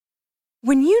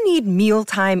When you need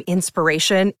mealtime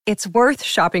inspiration, it's worth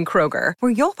shopping Kroger,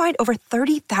 where you'll find over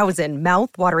 30,000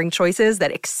 mouth-watering choices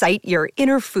that excite your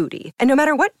inner foodie. And no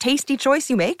matter what tasty choice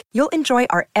you make, you'll enjoy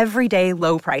our everyday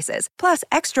low prices, plus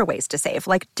extra ways to save,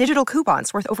 like digital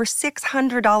coupons worth over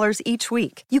 $600 each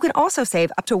week. You can also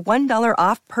save up to $1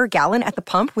 off per gallon at the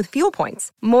pump with fuel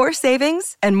points. More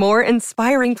savings and more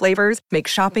inspiring flavors make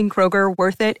shopping Kroger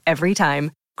worth it every time.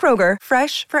 Kroger,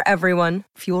 fresh for everyone.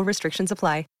 Fuel restrictions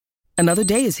apply. Another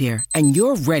day is here, and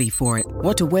you're ready for it.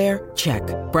 What to wear? Check.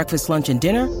 Breakfast, lunch, and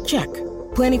dinner? Check.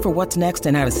 Planning for what's next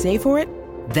and how to save for it?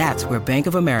 That's where Bank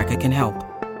of America can help.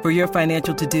 For your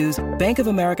financial to-dos, Bank of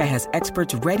America has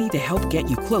experts ready to help get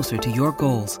you closer to your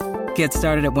goals. Get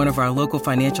started at one of our local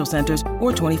financial centers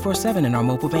or 24/7 in our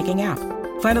mobile banking app.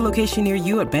 Find a location near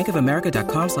you at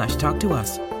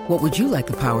bankofamerica.com/talktous. What would you like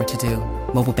the power to do?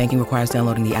 Mobile banking requires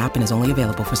downloading the app and is only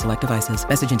available for select devices.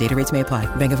 Message and data rates may apply.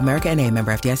 Bank of America N.A.,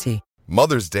 member FDIC.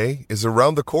 Mother's Day is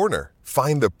around the corner.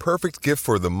 Find the perfect gift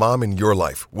for the mom in your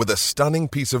life with a stunning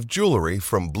piece of jewelry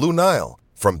from Blue Nile.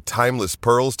 From timeless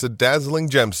pearls to dazzling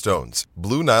gemstones,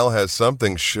 Blue Nile has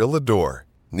something she'll adore.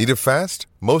 Need it fast?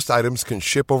 Most items can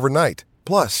ship overnight.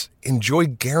 Plus, enjoy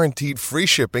guaranteed free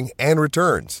shipping and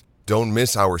returns. Don't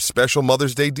miss our special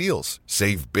Mother's Day deals.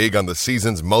 Save big on the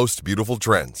season's most beautiful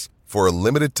trends. For a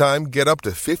limited time, get up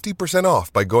to 50%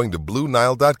 off by going to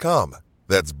BlueNile.com.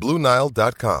 That's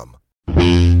BlueNile.com.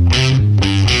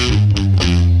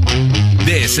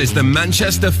 This is the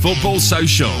Manchester Football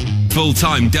Social.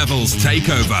 Full-time Devils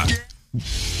takeover.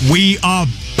 We are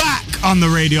back on the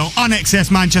radio on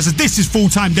XS Manchester. This is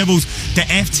Full-Time Devils, the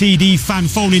FTD fan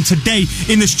phone in. Today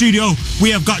in the studio we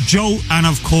have got Joe and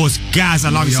of course Gaz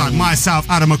alongside myself,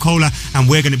 Adam McCullough, and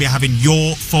we're going to be having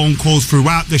your phone calls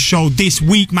throughout the show. This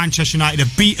week Manchester United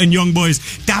have beaten Young Boys.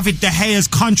 David De Gea's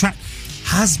contract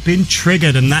has been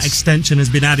triggered and that extension has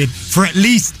been added for at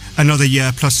least another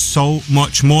year, plus so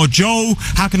much more. Joe,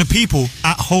 how can the people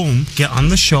at home get on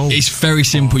the show? It's very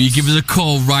simple. You give us a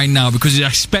call right now because I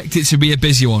expect it to be a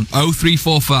busy one.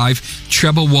 0345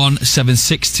 111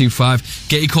 7625.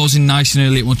 Get your calls in nice and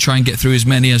early and we'll try and get through as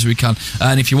many as we can.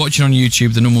 And if you're watching on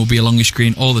YouTube, the number will be along your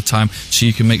screen all the time so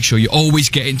you can make sure you always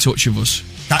get in touch with us.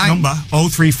 That number,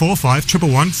 0345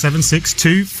 111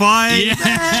 7625.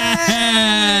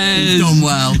 Yes! He's done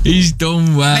well. He's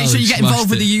done well. Make sure you get involved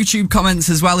with the YouTube comments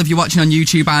as well. If you're watching on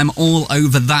YouTube, I'm all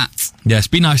over that. Yes,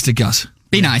 be nice to Gaz.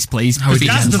 Be nice, please.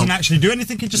 Gaz doesn't actually do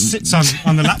anything. He just sits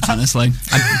on the laptop. Honestly.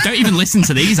 I don't even listen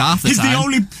to these half the time. He's the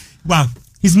only... Well,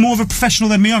 he's more of a professional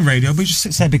than me on radio, but he just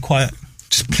sits there, be quiet.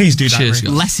 Just please do that.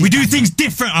 Cheers, we do things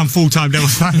different on Full-Time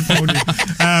Devils Fan Phone.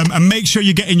 And make sure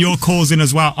you're getting your calls in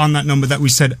as well on that number that we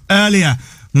said earlier.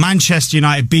 Manchester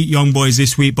United beat Young Boys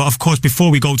this week, but of course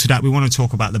before we go to that we want to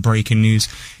talk about the breaking news.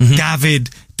 David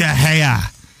De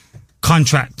Gea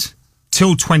contract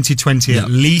till 2020 at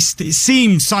least. It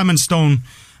seems Simon Stone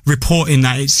reporting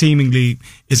that it seemingly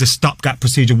is a stopgap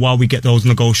procedure while we get those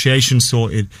negotiations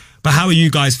sorted. But how are you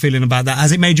guys feeling about that?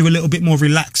 Has it made you a little bit more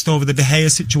relaxed over the De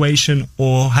Gea situation,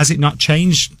 or has it not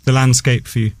changed the landscape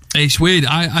for you? It's weird.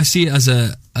 I see it as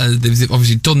they've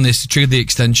obviously done this to trigger the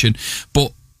extension,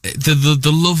 but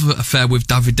the love affair with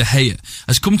David De Gea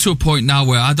has come to a point now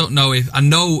where I don't know if I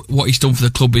know what he's done for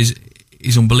the club is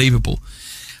unbelievable.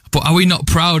 But are we not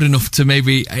proud enough to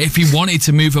maybe, if he wanted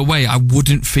to move away, I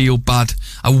wouldn't feel bad.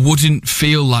 I wouldn't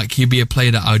feel like he'd be a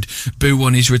player that I'd boo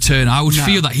on his return. I would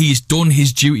feel that he's done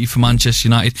his duty for Manchester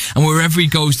United, and wherever he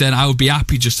goes then I would be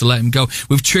happy just to let him go.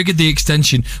 We've triggered the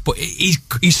extension, but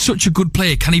he's such a good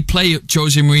player. Can he play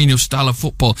Jose Mourinho's style of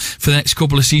football for the next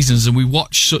couple of seasons? And we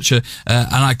watch such an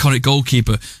iconic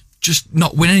goalkeeper just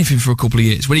not win anything for a couple of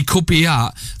years, when he could be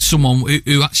at someone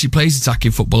who actually plays attacking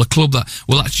football, a club that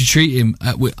will actually treat him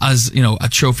as, you know, a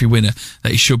trophy winner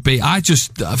that he should be.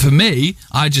 For me,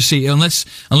 I just see it,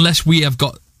 unless we have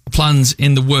got plans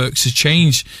in the works to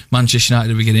change Manchester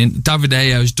United at the beginning. David De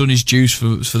Gea has done his dues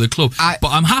for the club, but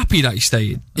I'm happy that he's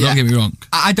staying. Don't get me wrong.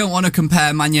 I don't want to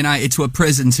compare Man United to a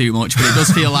prison too much, but it does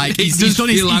feel like he's done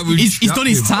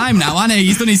his time now, hasn't he?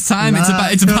 He's done his time.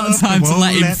 It's about time to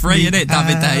let him free, isn't it,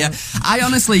 David De Gea? I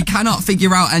honestly cannot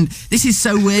figure out, and this is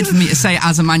so weird for me to say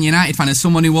as a Man United fan, as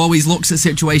someone who always looks at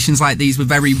situations like these with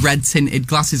very red-tinted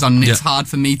glasses on, and it's hard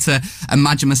for me to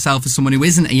imagine myself as someone who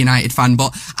isn't a United fan,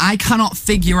 but I cannot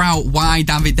figure out why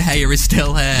David De Gea is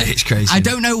still here. It's crazy. I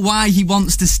don't know why he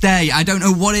wants to stay. I don't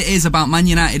know what it is about Man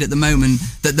United at the moment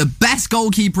that the best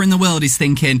goalkeeper in the world is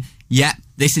thinking,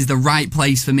 this is the right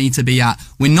place for me to be at.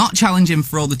 We're not challenging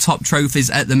for all the top trophies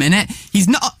at the minute. He's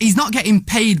not getting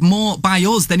paid more by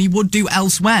us than he would do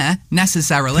elsewhere,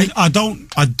 necessarily. I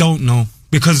don't know,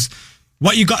 because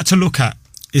what you got to look at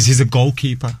is he's a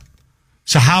goalkeeper.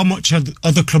 So how much are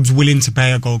other clubs willing to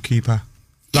pay a goalkeeper?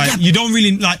 Like, you don't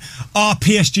really, like, are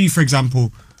PSG, for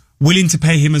example, willing to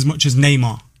pay him as much as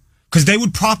Neymar? Because they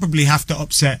would probably have to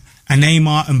upset a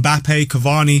Neymar, Mbappe,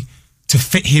 Cavani to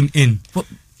fit him in. But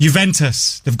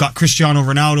Juventus, they've got Cristiano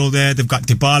Ronaldo there, they've got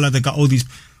Dybala, they've got all these.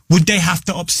 Would they have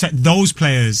to upset those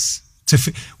players to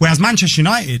fit? Whereas Manchester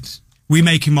United, we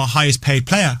make him our highest paid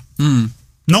player.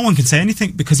 No one can say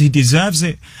anything because he deserves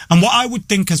it. And what I would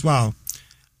think as well,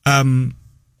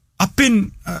 I've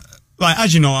been, like,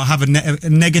 as you know, I have a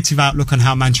negative outlook on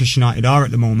how Manchester United are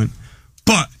at the moment.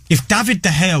 But if David De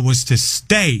Gea was to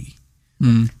stay,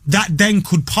 that then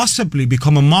could possibly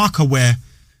become a marker where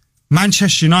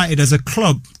Manchester United as a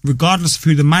club, regardless of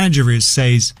who the manager is,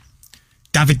 says,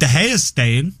 David De Gea is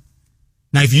staying.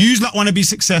 Now, if you want to be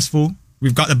successful,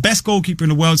 we've got the best goalkeeper in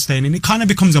the world staying, and it kind of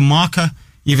becomes a marker.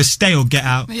 You either stay or get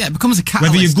out. Yeah, it becomes a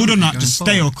catalyst. Whether you're good or not, just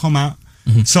stay or come out.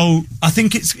 So I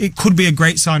think it could be a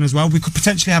great sign as well. We could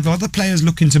potentially have other players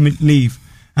looking to leave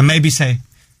and maybe say,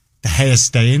 De Gea's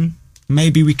staying.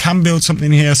 Maybe we can build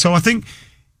something here. So I think,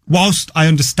 whilst I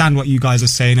understand what you guys are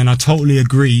saying, and I totally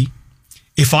agree,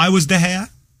 if I was De Gea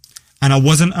and I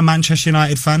wasn't a Manchester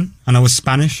United fan and I was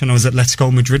Spanish and I was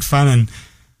Atletico Madrid fan, and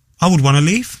I would want to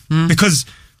leave. Because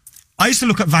I used to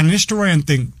look at Van Nistelrooy and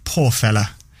think, poor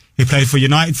fella. He played for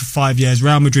United for 5 years,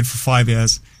 Real Madrid for 5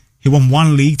 years. He won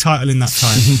 1 league title in that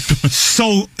time.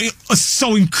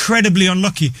 so incredibly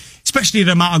unlucky, especially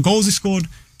the amount of goals he scored.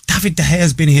 David De Gea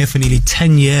has been here for nearly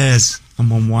 10 years and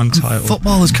won 1 title.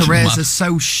 Footballers' careers are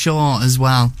so short as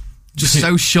well. Just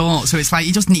so short. So it's like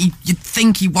you'd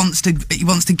think he wants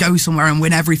to go somewhere and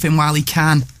win everything while he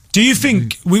can. Do you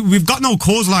think we've got no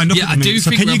calls lined up? Yeah, at the minute, I do so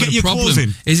think can you get your calls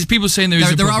in? Is it people saying there is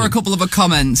a problem? There are a couple of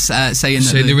comments saying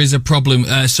that there is a problem.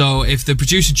 So if the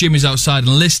producer Jim is outside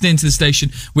and listening to the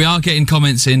station, we are getting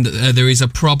comments in that there is a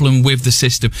problem with the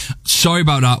system. Sorry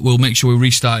about that. We'll make sure we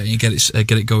restart it and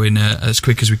get it going as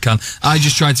quick as we can. I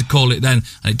just tried to call it then,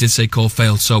 and it did say call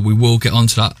failed. So we will get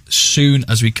onto that soon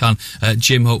as we can.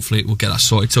 Jim, hopefully, will get that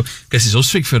sorted. So I guess it's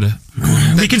us for the.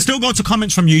 We can still go to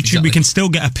comments from YouTube. Exactly. We can still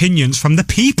get opinions from the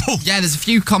people. Yeah, there's a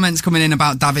few comments coming in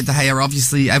about David De Gea.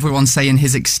 Obviously, everyone's saying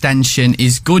his extension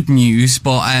is good news,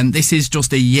 but this is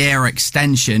just a year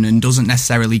extension and doesn't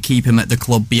necessarily keep him at the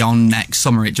club beyond next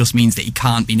summer. It just means that he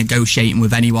can't be negotiating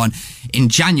with anyone in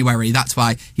January. That's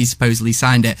why he supposedly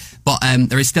signed it. But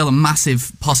there is still a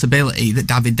massive possibility that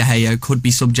David De Gea could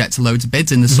be subject to loads of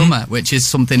bids in the summer, which is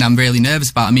something I'm really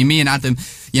nervous about. I mean, me and Adam,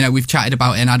 we've chatted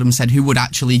about it, and Adam said who would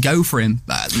actually go for him.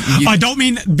 I don't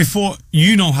mean before.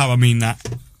 You know how I mean that.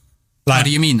 Like, how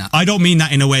do you mean that? I don't mean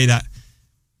that in a way that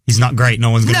he's not great, no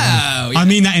one's going to win. I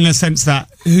mean that in a sense that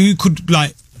who could,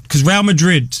 because Real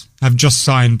Madrid have just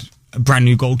signed a brand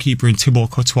new goalkeeper in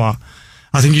Thibaut Courtois.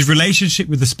 I think his relationship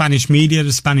with the Spanish media,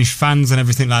 the Spanish fans and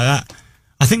everything like that,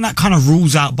 I think that kind of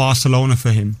rules out Barcelona for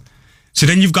him. So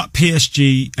then you've got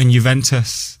PSG and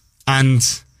Juventus, and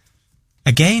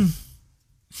again,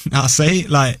 I'll say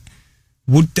it,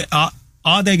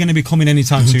 are they going to be coming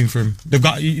anytime soon for him?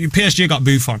 PSG got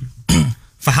Buffon.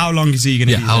 For how long is he going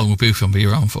to be? How long will Buffon be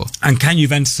around for? And can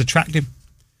Juventus attract him?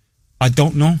 I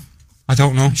don't know.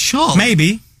 Sure.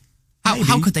 Maybe.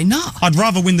 How could they not? I'd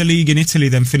rather win the league in Italy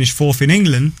than finish 4th in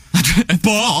England.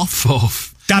 But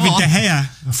fourth. David De Gea,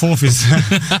 4th is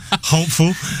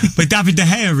hopeful. But David De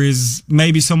Gea is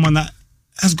maybe someone that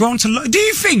has grown to do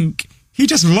you think he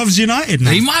just loves United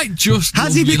now? He might just.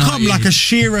 Has he become like a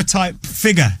Shearer type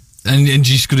figure? And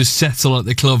just going to settle at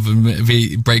the club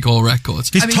and break all records.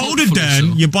 He's told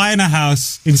Dern, you're buying a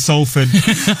house in Salford.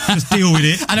 Just deal with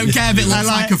it. I don't care if it looks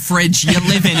like a fridge. You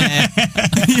live in it.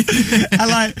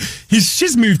 He's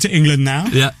just moved to England now.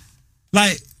 Yeah.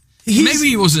 Maybe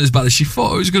he wasn't as bad as she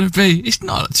thought it was going to be. It's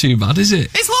not too bad, is it?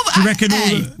 It's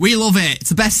we love it. It's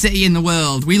the best city in the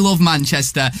world. We love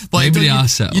Manchester. But maybe they are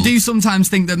settled. You do sometimes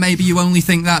think that maybe you only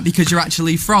think that because you're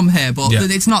actually from here, but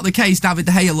it's not the case. David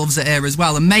De Gea loves it here as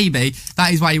well, and maybe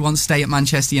that is why he wants to stay at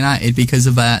Manchester United, because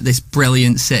of this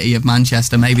brilliant city of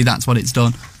Manchester. Maybe that's what it's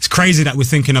done. It's crazy that we're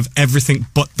thinking of everything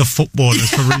but the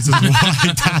footballers for reasons why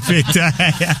David De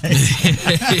Gea.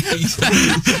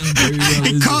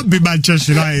 It can't be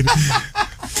Manchester United.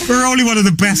 We're only one of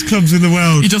the best clubs in the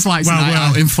world. He just likes night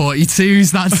out in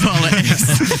 42s, that's all it is.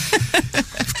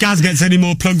 If Gaz gets any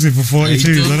more plugs in for 42s,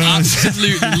 he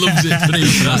absolutely loves it.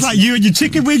 It's like you and your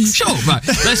chicken wings. Shut up, right.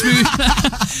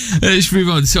 Let's move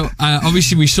on. So,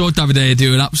 obviously, we saw David De Gea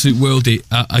do an absolute worldie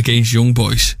against Young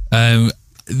Boys.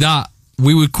 That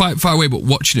we were quite far away, but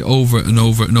watching it over and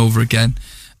over and over again.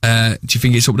 Do you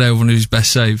think it's up there with one of his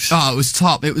best saves? Oh, it was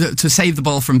top. To save the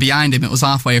ball from behind him, it was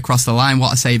halfway across the line.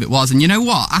 What a save it was. And you know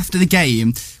what? After the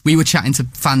game, we were chatting to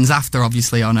fans after,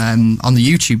 obviously, on the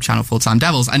YouTube channel, Full Time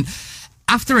Devils. And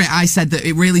after it, I said that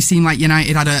it really seemed like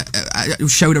United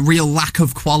showed a real lack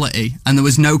of quality, and there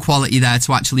was no quality there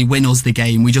to actually win us the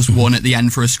game. We just won at the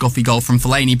end for a scuffy goal from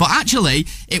Fellaini. But actually,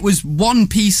 it was one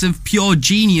piece of pure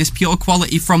genius, pure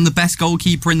quality from the best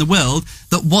goalkeeper in the world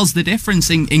that was the difference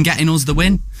in getting us the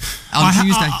win on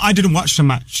Tuesday. I didn't watch the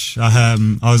match. I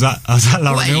was at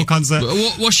Laura Hill concert.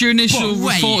 What's your initial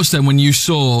thoughts then when you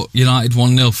saw United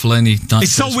 1-0 Fellaini?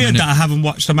 It's so weird that I haven't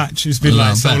watched the match. It's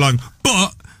been so long.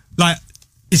 But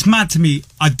it's mad to me.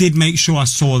 I did make sure I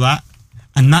saw that,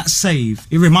 and that save,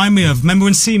 it reminded me of, remember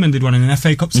when Seaman did one in an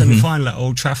FA Cup semi-final at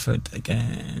Old Trafford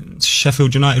against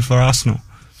Sheffield United for Arsenal?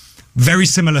 Very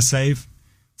similar save.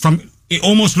 It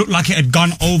almost looked like it had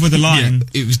gone over the line.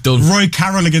 Yeah, it was done. Roy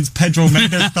Carroll against Pedro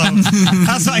Mendes.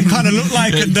 That's what it kind of looked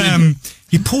like. And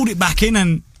he pulled it back in,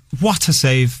 and what a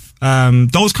save.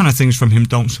 Those kind of things from him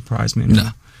don't surprise me anymore. No.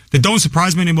 They don't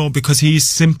surprise me anymore because he's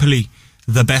simply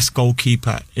the best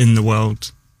goalkeeper in the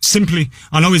world. Simply,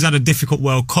 I know he's had a difficult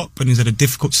World Cup and he's had a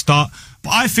difficult start, but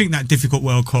I think that difficult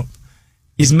World Cup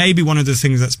is maybe one of the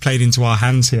things that's played into our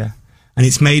hands here. And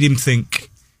it's made him think,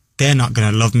 they're not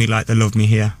going to love me like they love me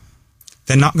here.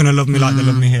 They're not going to love me like they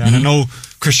love me here. And I know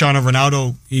Cristiano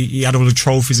Ronaldo, he had all the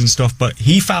trophies and stuff, but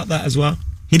he felt that as well.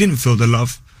 He didn't feel the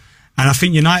love. And I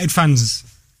think United fans,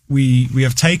 we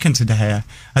have taken to De Gea.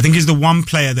 I think he's the one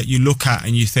player that you look at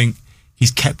and you think,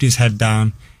 he's kept his head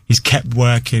down. He's kept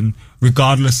working,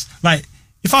 regardless. Like,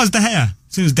 if I was De Gea, as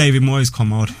soon as David Moyes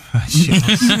come out,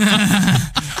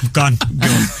 gone.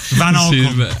 Van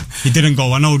Gaal, he didn't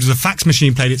go. I know the fax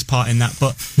machine played its part in that,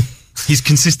 but he's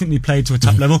consistently played to a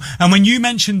top level. And when you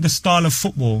mentioned the style of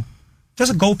football, does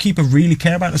a goalkeeper really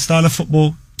care about the style of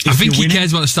football? I think he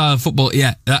cares about the style of football.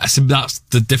 Yeah, that's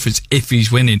the difference if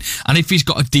he's winning and if he's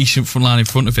got a decent front line in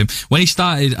front of him. When he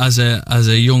started as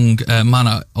a young man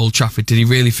at Old Trafford, did he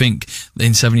really think that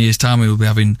in 7 years' time he will be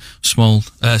having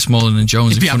Smalling and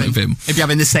Jones in front of him? He'd be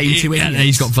having the same two idiots.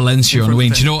 He's got Valencia on the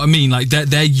wing. Do you know what I mean? Like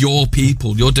they're your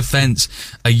people. Your defence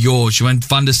are yours. When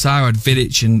Van der Sar had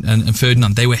Vidic and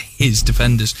Ferdinand, they were his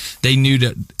defenders. They knew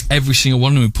that every single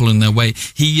one of them were pulling their weight.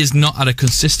 He has not had a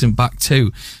consistent back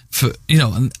two.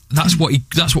 And that's what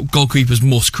goalkeepers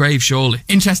must crave, surely.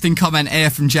 Interesting comment here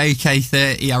from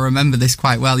JK30. I remember this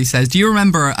quite well. He says, do you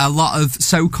remember a lot of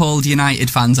so-called United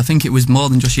fans, I think it was more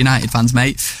than just United fans,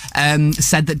 mate,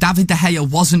 said that David De Gea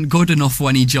wasn't good enough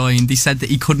when he joined. He said that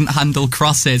he couldn't handle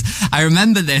crosses. I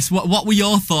remember this. What were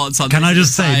your thoughts on this? Can I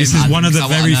just say, this is one of the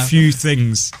very few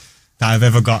things that I've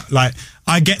ever got. Like,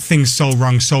 I get things so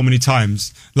wrong so many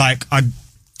times. Like,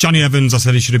 Johnny Evans, I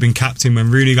said he should have been captain when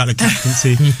Rooney got the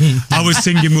captaincy. I was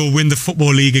singing we'll win the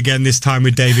Football League again this time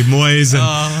with David Moyes.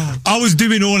 And I was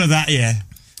doing all of that, yeah.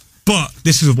 But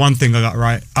this is one thing I got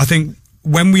right. I think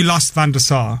when we lost Van der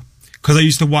Sar, because I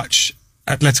used to watch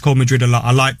Atletico Madrid a lot,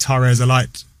 I liked Torres, I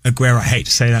liked Aguero, I hate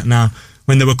to say that now,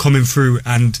 when they were coming through.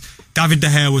 And David De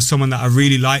Gea was someone that I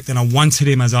really liked and I wanted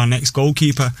him as our next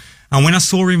goalkeeper. And when I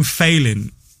saw him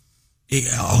failing,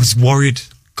 I was worried.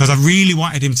 Because I really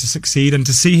wanted him to succeed and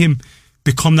to see him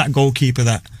become that goalkeeper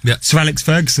that Sir Alex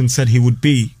Ferguson said he would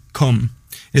become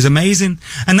is amazing.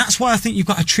 And that's why I think you've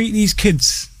got to treat these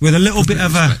kids with a little bit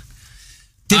of a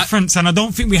difference, and I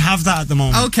don't think we have that at the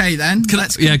moment. Okay, then. Go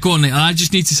on, Nick. I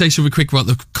just need to say something quick about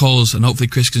the calls, and hopefully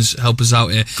Chris can help us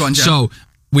out here. Go on, Joe. So,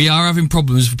 we are having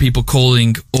problems for people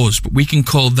calling us, but we can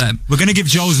call them. We're going to give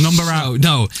Joe's number out.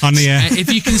 No. On the air. If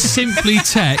you can simply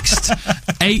text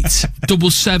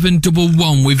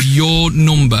 87711 with your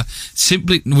number,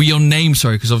 simply with your name,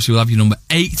 sorry, because obviously we'll have your number,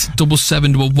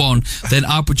 87711, then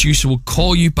our producer will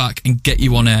call you back and get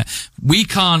you on air. We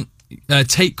can't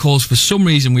take calls for some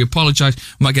reason. We apologise.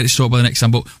 We might get it sorted by the next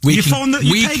time, but we you can.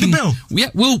 You pay the bill.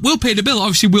 Yeah, we'll pay the bill.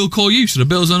 Obviously, we'll call you, so the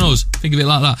bill's on us. Think of it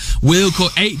like that. We'll call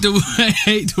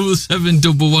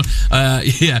 87711.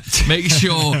 Yeah, make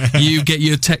sure you get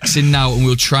your texts in now, and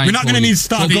we'll try. We're not going to need to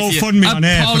start GoFundMe on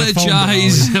air.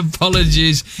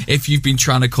 Apologies if you've been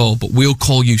trying to call, but we'll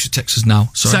call you. So text us now.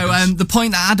 Sorry, so the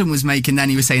point that Adam was making, then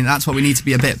he was saying that's what we need to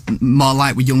be a bit more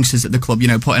like with youngsters at the club. You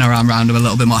know, putting our arm around them a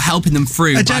little bit more, helping them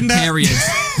through bad periods.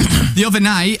 The other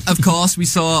night, of course, we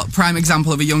saw a prime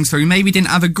example of a youngster who maybe didn't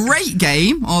have a great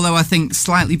game, although I think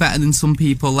slightly better than some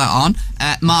people let on.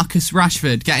 Marcus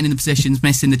Rashford getting in the positions,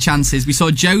 missing the chances. We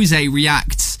saw Jose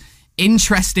react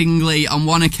interestingly on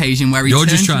one occasion where he turned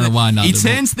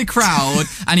to the crowd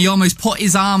and he almost put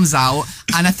his arms out,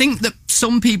 and I think that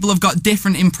some people have got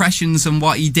different impressions on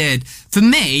what he did. For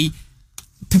me,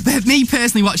 me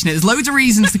personally watching it, there's loads of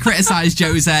reasons to criticise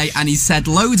Jose, and he's said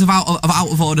loads of out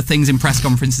of order things in press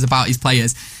conferences about his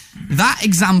players. That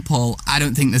example, I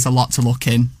don't think there's a lot to look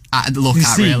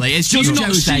at really. It's just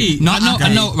Jose.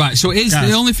 No, right. So it is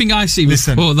the only thing I see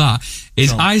before that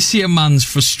is I see a man's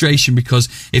frustration because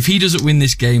if he doesn't win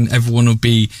this game, everyone will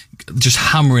be just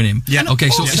hammering him. Yeah. Okay.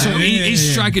 So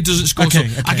his striker doesn't score.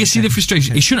 I can see the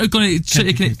frustration. He shouldn't have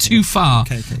taken it too far,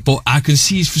 but I can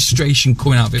see his frustration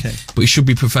coming out of it. But he should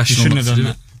be professional. He shouldn't have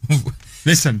done that.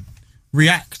 Listen,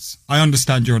 react. I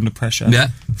understand you're under pressure. Yeah.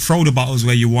 Throw the bottles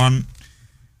where you want.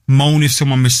 Moan if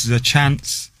someone misses a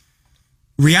chance.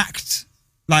 React.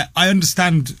 Like, I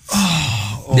understand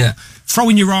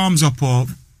throwing your arms up or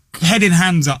head in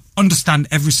hands up. Understand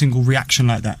every single reaction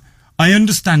like that. I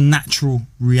understand natural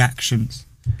reactions.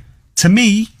 To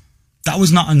me, that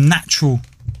was not a natural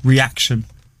reaction.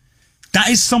 That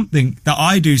is something that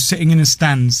I do sitting in the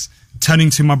stands, turning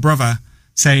to my brother,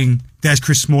 saying, there's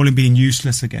Chris Smalling being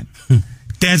useless again.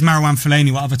 There's Marouane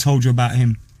Fellaini, what have I told you about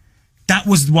him? That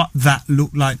was what that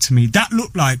looked like to me. That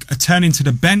looked like a turn into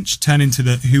the bench, turn into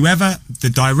the whoever, the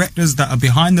directors that are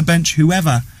behind the bench,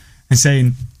 whoever, and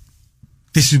saying,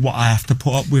 this is what I have to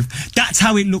put up with. That's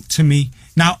how it looked to me.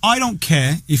 Now, I don't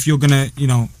care if you're going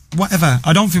to, whatever.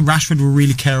 I don't think Rashford will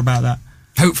really care about that.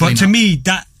 Hopefully But to me,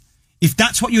 if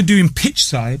that's what you're doing pitch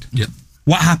side,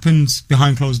 what happens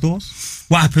behind closed doors?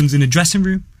 What happens in the dressing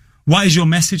room? What is your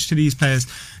message to these players?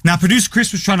 Now, producer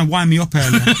Chris was trying to wind me up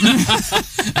earlier.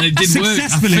 And it didn't work.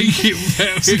 Successfully.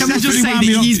 Can we just say that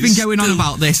he's been going on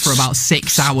about this for about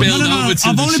 6 hours? No.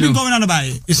 I've only been going on about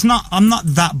it. I'm not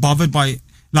that bothered by it.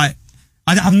 Like,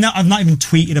 I've not even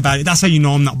tweeted about it. That's how you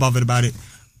know I'm not bothered about it.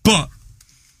 But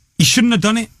he shouldn't have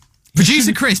done it.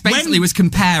 Producer Chris basically was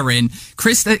comparing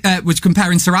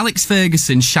Sir Alex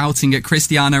Ferguson shouting at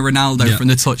Cristiano Ronaldo from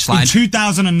the touchline in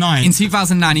 2009. In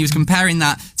 2009, he was comparing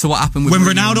that to what happened with when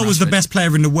Ronaldo was the best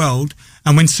player in the world,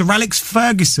 and when Sir Alex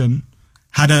Ferguson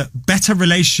had a better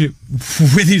relationship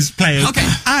with his players,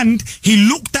 and he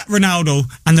looked at Ronaldo,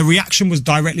 and the reaction was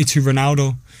directly to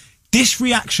Ronaldo. This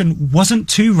reaction wasn't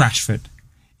to Rashford.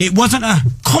 It wasn't a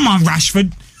 "come on,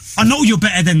 Rashford, I know you're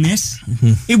better than this."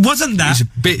 It wasn't that.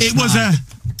 It was a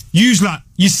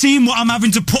you seeing what I'm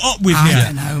having to put up with here. I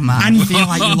don't know, man. And I feel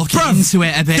like you're looking into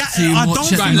it a bit too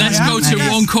much. Right, let's go to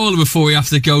one caller before we have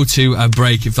to go to a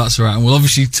break, if that's all right. And we'll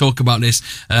obviously talk about this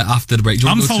after the break.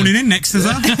 I'm phoning in next as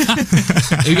well.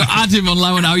 We've got Adam on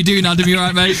line. How are you doing, Adam? You all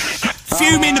right, mate?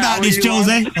 Fuming about this,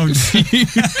 Jose.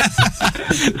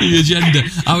 The agenda.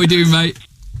 How are we doing, mate?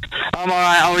 I'm all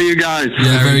right. How are you guys?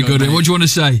 Yeah, very good. What do you want to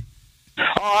say?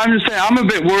 Oh, I'm just saying, I'm a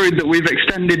bit worried that we've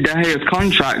extended De Gea's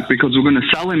contract because we're going to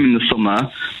sell him in the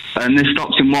summer, and this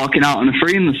stops him walking out on a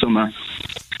free in the summer.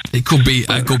 It could be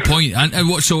a good point. And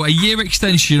what? So a year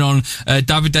extension on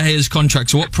David De Gea's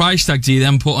contract. So what price tag do you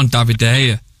then put on David De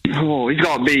Gea? Oh, he's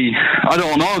got to be, I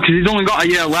don't know, because he's only got a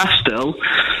year left still.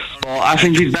 But I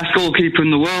think he's best goalkeeper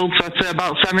in the world, so I'd say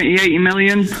about 70-80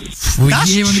 million.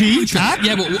 That's cheap.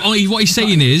 Yeah, but what he's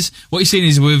saying is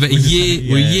with a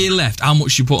year left, how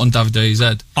much you put on David De Gea's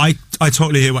head? I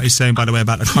totally hear what he's saying, by the way,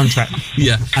 about the contract.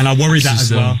 Yeah. And I worry that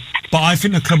as well. But I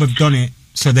think the club have done it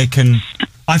so they can.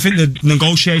 I think the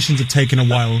negotiations have taken a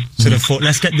while, so they thought,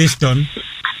 let's get this done,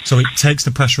 so it takes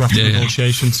the pressure off the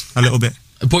negotiations a little bit.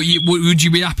 But would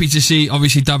you be happy to see,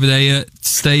 obviously, David De Gea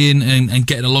stay in and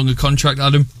getting a longer contract,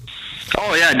 Adam?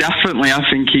 Oh yeah, definitely. I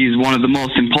think he's one of the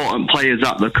most important players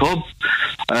at the club.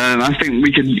 I think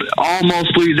we could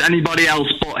almost lose anybody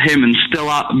else but him and still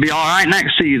be all right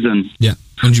next season. Yeah,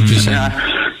 100%. Yeah.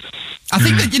 I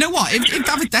think that, you know what, if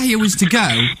David De Gea was to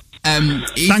go,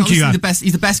 he's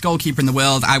the best goalkeeper in the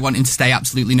world. I want him to stay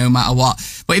absolutely no matter what.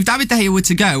 But if David De Gea were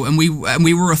to go and we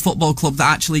were a football club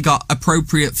that actually got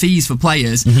appropriate fees for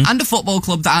players and a football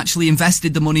club that actually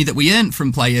invested the money that we earned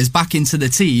from players back into the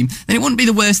team, then it wouldn't be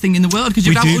the worst thing in the world, because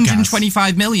you'd have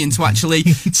 125 million to actually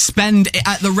spend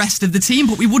at the rest of the team.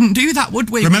 But we wouldn't do that, would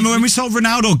we? Remember when we sold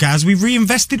Ronaldo, Gaz? We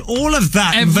reinvested all of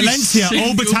that in Valencia,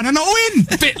 Obertan and Owen.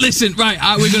 Listen, right,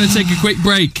 we're going to take a quick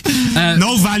break.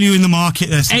 No value in the market.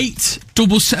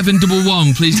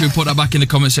 87711. Please do put that back in the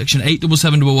comment section.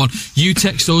 87711. You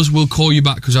text us, we'll call you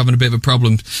back because we're having a bit of a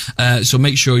problem. So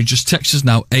make sure you just text us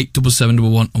now,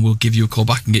 87711, and we'll give you a call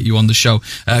back and get you on the show.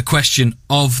 Question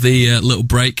of the little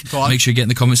break. Make sure you get in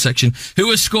the comment section. Who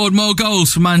has scored more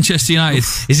goals for Manchester United?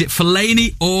 Is it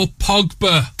Fellaini or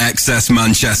Pogba? Excess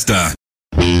Manchester.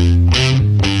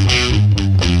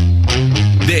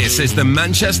 This is the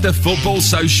Manchester Football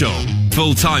Social.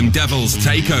 Full-time Devils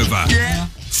takeover. Yeah.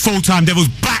 Full-time Devils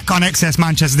back on XS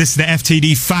Manchester. This is the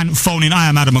FTD fan phoning. I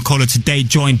am Adam McCullough today,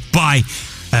 joined by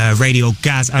Radio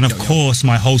Gaz, and of course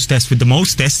my hostess with the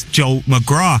mostest, Joe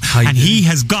McGrath. And he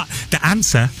has got the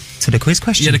answer to the quiz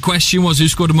question. Yeah, the question was, who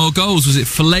scored more goals? Was it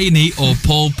Fellaini or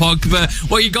Paul Pogba?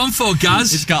 What are you gone for,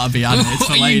 Gaz? It's got to be Andy. It's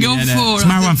what Fellaini, are you gone for? It's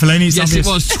Marouane Fellaini. Yes, it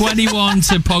was 21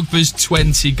 to Pogba's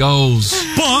 20 goals.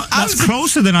 But that's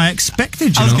closer than I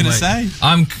expected. I was going to say.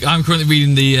 I'm currently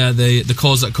reading the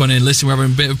calls that come in. Listen, we're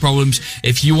having a bit of problems.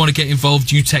 If you want to get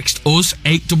involved, you text us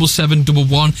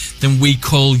 87711. Then we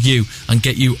call you and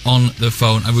get you on the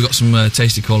phone. And we've got some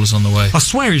tasty callers on the way. I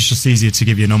swear it's just easier to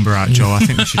give you a number out, Joe. I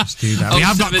think we should just do that. We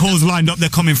have got calls lined up. They're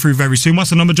coming through very soon. What's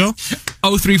the number, Joe?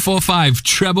 0345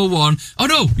 111. Oh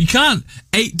no, you can't.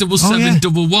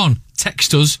 87711.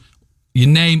 Text us your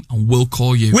name and we'll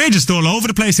call you. We're just all over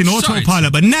the place in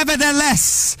autopilot, but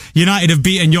nevertheless, United have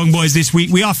beaten Young Boys this week.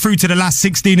 We are through to the last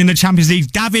 16 in the Champions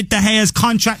League. David De Gea's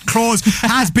contract clause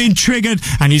has been triggered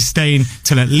and he's staying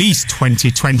till at least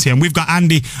 2020. And we've got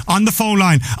Andy on the phone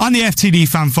line on the FTD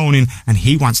fan phone in, and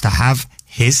he wants to have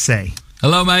his say.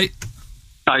 Hello, mate.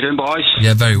 How you doing, boys?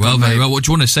 Yeah, very well, very well. What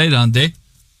do you want to say, Andy?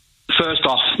 First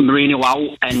off, Mourinho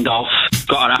out, end off.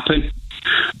 Got to happen.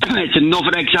 It's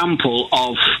another example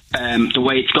of the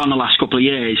way it's gone the last couple of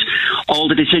years. All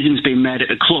the decisions being made at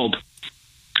the club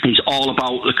is all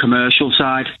about the commercial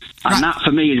side, and that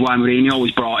for me is why Mourinho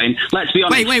was brought in. Let's be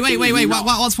honest. Wait.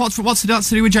 What's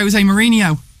to do with Jose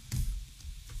Mourinho?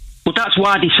 Well, that's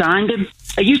why they signed him.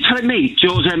 Are you telling me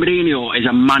Jose Mourinho is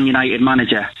a Man United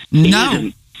manager?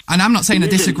 No. And I'm not saying I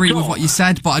disagree with what you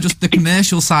said, but the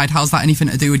commercial side, how's that anything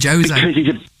to do with Jose?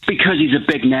 Because he's a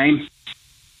big name.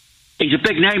 He's a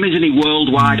big name, isn't he,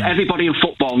 worldwide? Everybody in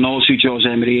football knows who Jose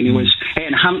Mourinho is. It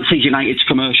enhances United's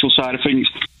commercial side of things.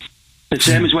 The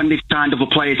same as when they've signed other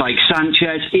players like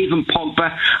Sanchez, even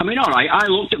Pogba. I mean, all right, I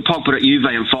looked at Pogba at Juve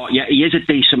and thought, yeah, he is a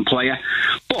decent player.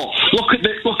 But look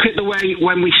at the way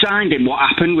when we signed him, what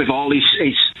happened with all his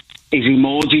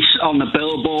emojis on the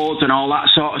billboards and all that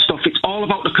sort of stuff. It's all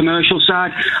about the commercial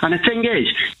side. And the thing is,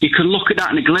 you can look at that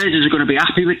and the Glazers are going to be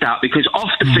happy with that because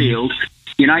off the field,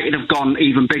 United have gone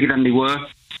even bigger than they were.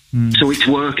 So it's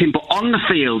working, but on the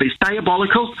field it's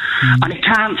diabolical, and it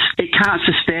can't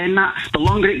sustain that. The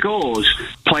longer it goes,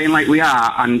 playing like we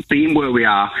are and being where we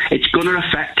are, it's going to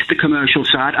affect the commercial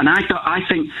side. And I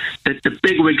think that the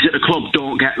big wigs at the club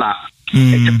don't get that.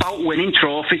 It's about winning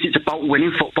trophies. It's about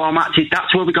winning football matches.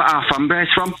 That's where we got our fan base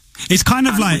from. It's kind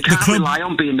of like the club rely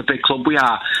on being the big club we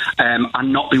are,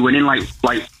 and not be winning like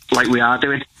we are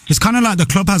doing. It's kind of like the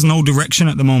club has no direction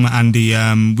at the moment, Andy.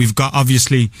 We've got,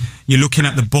 obviously, you're looking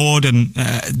at the board and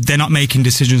they're not making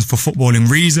decisions for footballing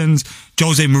reasons.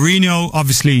 Jose Mourinho,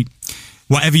 obviously,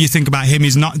 whatever you think about him,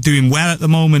 he's not doing well at the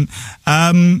moment.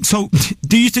 So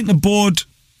do you think the board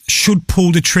should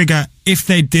pull the trigger? If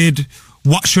they did,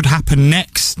 what should happen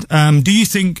next? Do you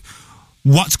think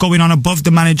what's going on above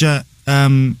the manager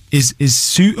is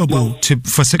suitable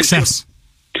for success?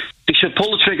 They should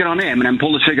pull the trigger on him and then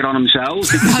pull the trigger on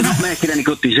themselves because they're not making any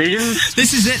good decisions.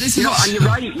 This is it.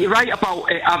 And you're right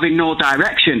about it having no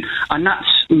direction, and that's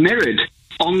mirrored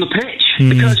on the pitch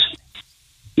because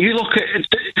you look at.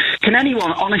 Can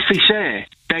anyone honestly say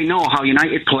they know how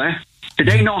United play? Do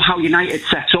they know how United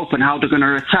set up and how they're going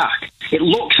to attack? It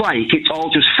looks like it's all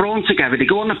just thrown together. They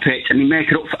go on the pitch and they make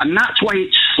it up. And that's why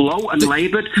it's slow and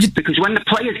laboured. Because when the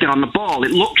players get on the ball,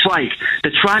 it looks like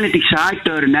they're trying to decide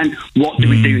there and then what do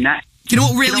we do next. You know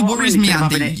what really worries me,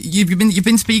 Andy? You've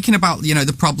been speaking about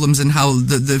the problems and how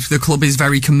the club is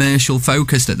very commercial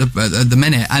focused at the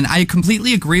minute, and I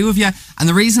completely agree with you. And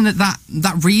the reason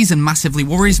that reason massively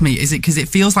worries me is because it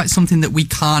feels like something that we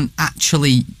can't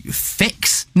actually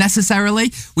fix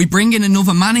necessarily. We bring in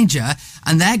another manager,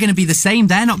 and they're going to be the same.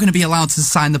 They're not going to be allowed to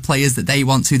sign the players that they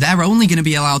want to. They're only going to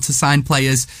be allowed to sign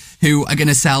players who are going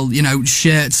to sell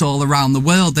shirts all around the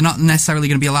world. They're not necessarily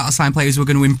going to be allowed to sign players who are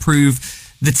going to improve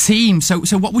the team. So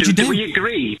what would you do? Do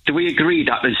we agree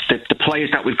that the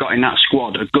players that we've got in that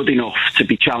squad are good enough to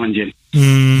be challenging?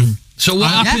 So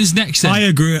what happens next then? I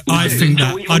agree. I think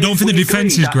that. I don't think the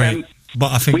defence is great,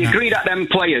 but I think we agree that them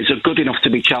players are good enough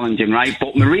to be challenging, right?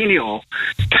 But Mourinho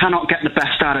cannot get the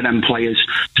best out of them players.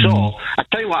 So I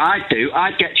tell you what I'd do.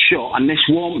 I'd get shut, and this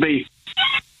won't be.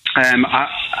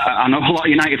 I know a lot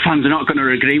of United fans are not going to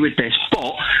agree with this,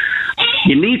 but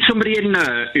you need somebody in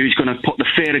there who's going to put the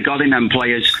fear of God in them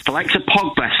players. The likes of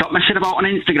Pogba, stop messing about on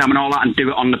Instagram and all that and do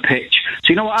it on the pitch. So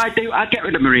you know what I'd do? I'd get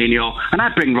rid of Mourinho and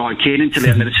I'd bring Roy Keane until the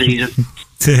end of the season.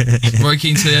 Roy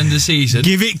Keane to the end of the season.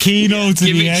 Give it Keano to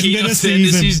the end of the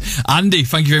season. Andy,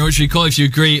 thank you very much for your call. If you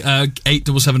agree,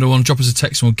 87701, drop us a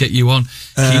text and we'll get you on.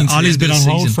 Ali's been on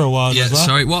hold for a while as well.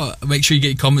 Sorry, make sure you get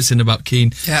your comments in about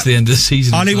Keane to the end of the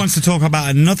season. Ali wants to talk about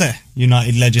another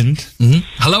United legend. Mm-hmm.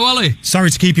 Hello, Ali. Sorry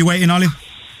to keep you waiting, Ali.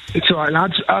 It's all right,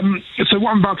 lads. So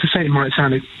what I'm about to say might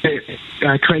sound a bit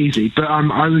crazy, but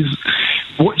I was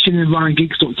watching the Ryan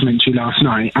Giggs documentary last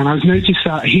night, and I've noticed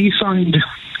that he signed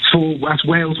as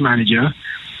Wales manager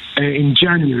in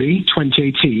January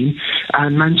 2018,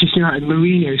 and Manchester United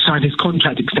Mourinho signed his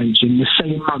contract extension the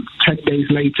same month, 10 days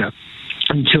later,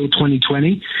 until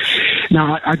 2020.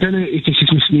 Now, I don't know if this is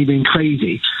just me being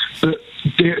crazy, but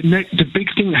the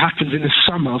big thing that happens in the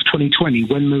summer of 2020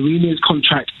 when Mourinho's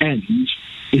contract ends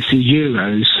is the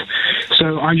Euros.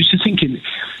 So I was just thinking,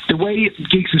 the way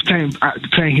Giggs is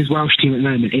playing his Welsh team at the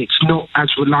moment, it's not as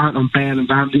reliant on Bale and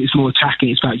Ramsey, it's more attacking,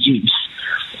 it's about use.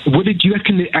 Do you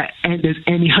reckon that there's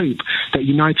any hope that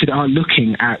United are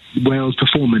looking at Wales'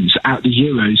 performance at the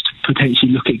Euros to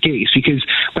potentially look at Giggs? Because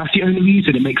that's the only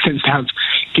reason it makes sense to have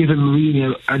given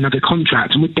Mourinho another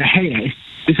contract. And with De Gea,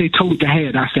 if they told De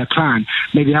Gea that's their plan,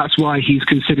 maybe that's why he's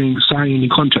considering signing a new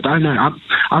contract. I don't know.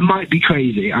 I might be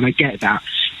crazy, and I get that.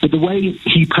 But the way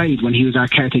he played when he was our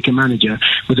caretaker manager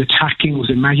was attacking, was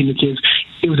imaginative.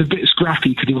 It was a bit scrappy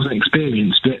because he wasn't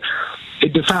experienced, but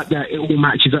the fact that it all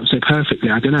matches up so perfectly,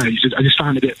 I don't know. I just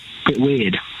found it a bit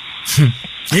weird. It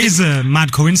is a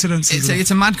mad coincidence.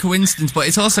 It's a mad coincidence, but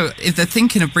it's also, if they're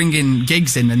thinking of bringing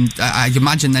Giggs in, and I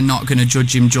imagine they're not going to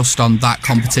judge him just on that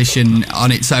competition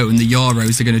on its own, the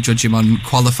Euros. They're going to judge him on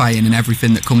qualifying and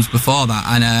everything that comes before that.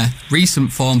 And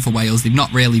recent form for Wales, they've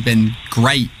not really been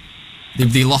great.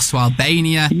 They lost to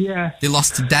Albania. Yeah. They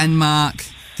lost to Denmark.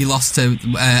 They lost to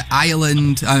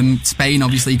Ireland. Spain,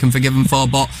 obviously, you can forgive them for,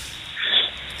 but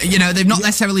they've not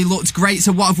necessarily looked great.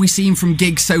 So what have we seen from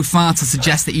Giggs so far to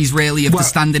suggest that he's really of the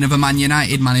standing of a Man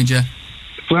United manager?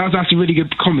 Well, that's a really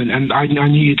good comment, and I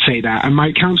knew you'd say that. And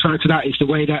my counter to that is the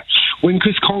way that when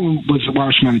Chris Coleman was the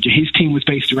Welsh manager, his team was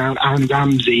based around Aaron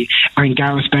Ramsey and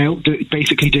Gareth Bale,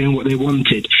 basically doing what they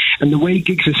wanted. And the way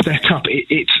Giggs is set up,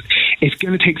 it's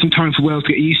going to take some time for Wales to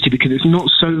get used to, because it's not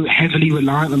so heavily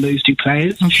reliant on those two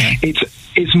players. Okay.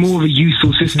 It's more of a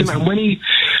useful system. And when he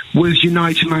was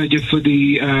United manager for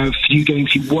the few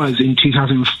games he was in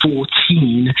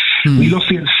 2014, we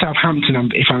lost against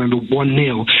Southampton, if I remember,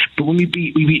 1-0. But when we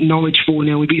beat Norwich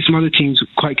 4-0, we beat some other teams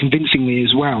quite convincingly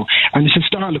as well. And it's a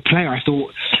style of play I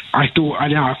thought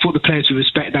the players would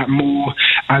respect that more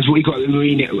as what he got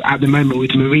at the moment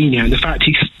with Mourinho. And the fact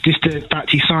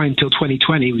he signed till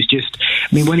 2020 was just,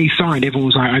 when he signed, everyone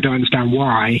was like, I don't understand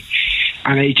why.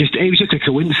 And it was just a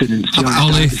coincidence.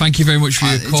 Ollie, thank you very much for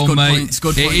your call, mate.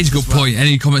 It is a good point.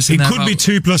 Any comments in there? It could be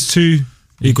 2 + 2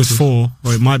 = 4,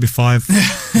 or it might be 5.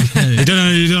 You don't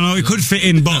know. It could fit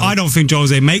in, but I don't think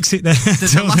Jose makes it there.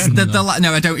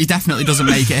 No, I don't. He definitely doesn't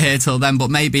make it here till then, but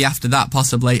maybe after that,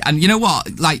 possibly. And you know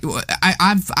what? Like,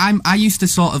 I used to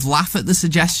sort of laugh at the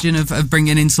suggestion of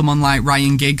bringing in someone like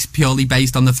Ryan Giggs purely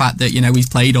based on the fact that he's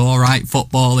played all right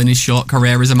football in his short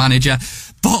career as a manager.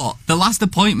 But the last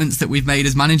appointments that we've made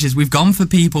as managers, we've gone for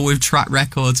people with track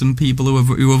records and people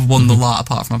who have won the lot,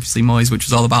 apart from obviously Moyes, which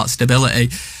was all about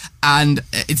stability. And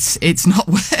it's not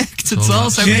worked at all.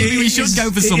 So maybe we should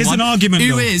go for someone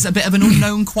who is a bit of an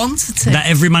unknown quantity. That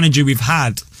every manager we've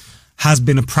had has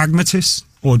been a pragmatist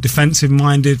or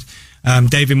defensive-minded.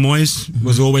 David Moyes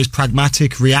was always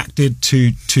pragmatic, reacted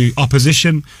to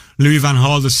opposition. Louis van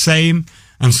Gaal the same.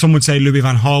 And some would say Louis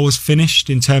van Gaal was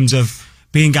finished in terms of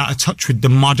being out of touch with the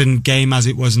modern game as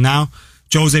it was now.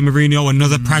 Jose Mourinho,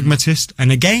 another pragmatist. And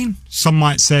again, some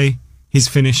might say he's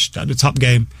finished at the top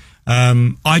game.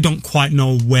 I don't quite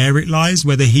know where it lies,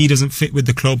 whether he doesn't fit with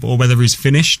the club or whether he's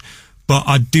finished. But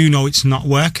I do know it's not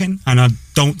working, and I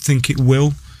don't think it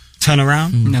will turn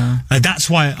around. No. That's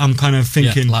why I'm kind of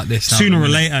thinking like this, sooner or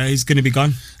later he's going to be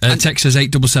gone. Text us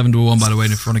 87711, by the way,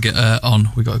 and if you want to get on,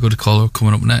 we got a good caller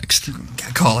coming up next.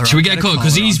 Get a caller. Should we get a caller?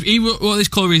 Because this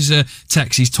caller is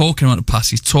Tex. He's talking about the past.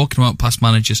 He's talking about past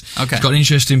managers. Okay. He's got an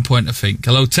interesting point, I think.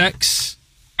 Hello, Tex.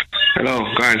 Hello,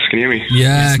 guys. Can you hear me?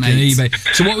 Yeah, I can hear you, mate.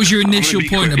 So what was your initial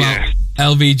point about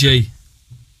LVG?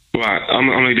 Right, I'm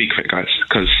going to be quick, guys,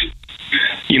 because,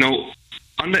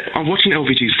 I'm watching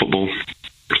LVG's football.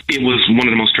 It was one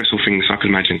of the most stressful things I could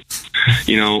imagine,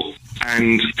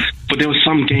 but there were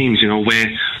some games,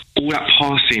 where all that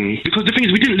passing, because the thing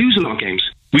is, we didn't lose a lot of games.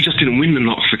 We just didn't win a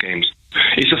lot of the games.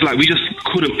 It's just like we just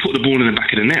couldn't put the ball in the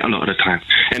back of the net a lot of the time.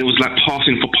 And it was like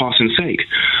passing for passing's sake.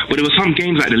 But there were some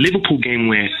games like the Liverpool game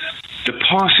where the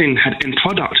passing had end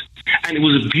product. And it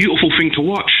was a beautiful thing to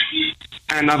watch.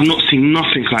 And I've not seen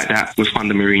nothing like that with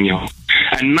under Mourinho.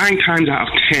 And 9 times out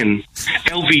of 10,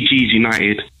 LVG's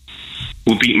United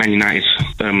will beat Man United.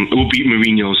 Will beat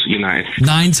Mourinho's United.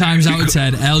 9 times out of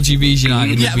 10, LGV's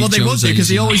United. Yeah, well, they would do because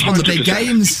they always won the big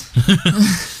games.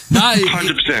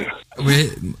 100%.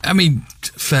 I mean,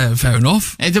 fair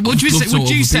enough. Would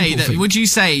you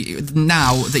say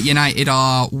now that United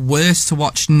are worse to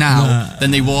watch now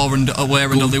than they were under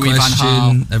Louis van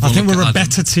Gaal? I think we're a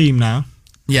better team now.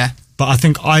 Yeah. But I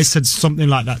think I said something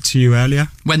like that to you earlier.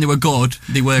 When they were good,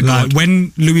 they were good.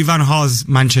 When Louis van Gaal's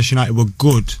Manchester United were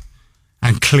good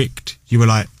and clicked, you were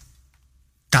like,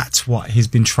 that's what he's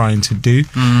been trying to do.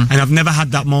 And I've never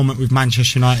had that moment with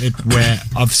Manchester United where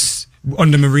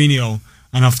under Mourinho,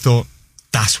 and I've thought,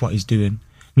 that's what he's doing.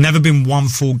 Never been one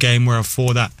full game where I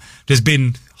thought that. There's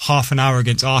been half an hour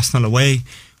against Arsenal away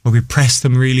where we pressed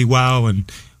them really well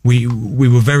and we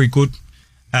were very good.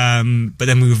 But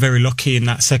then we were very lucky in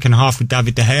that second half with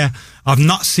David De Gea. I've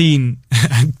not seen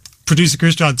producer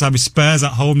Christian tell me Spurs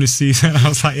at home this season. I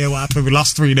was like, yeah, what happened? We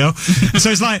lost 3-0. So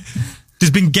it's like,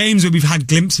 there's been games where we've had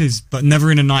glimpses, but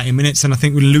never in a 90 minutes. And I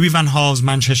think when Louis van Gaal's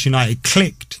Manchester United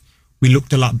clicked, we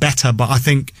looked a lot better. But I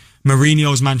think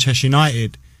Mourinho's Manchester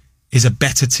United is a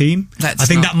better team. I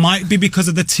think that might be because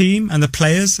of the team and the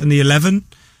players and the 11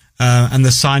 and the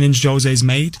signings Jose's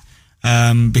made.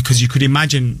 Because you could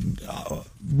imagine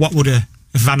what would a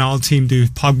Van Gaal team do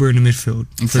with Pogba in the midfield,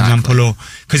 for example, or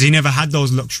because he never had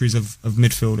those luxuries of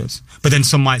midfielders. But then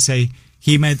some might say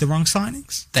he made the wrong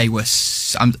signings. They were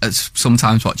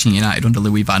sometimes watching United under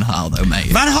Louis van Gaal, though, mate.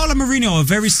 Van Gaal and Mourinho are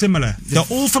very similar. They're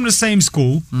all from the same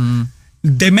school.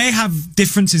 They may have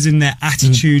differences in their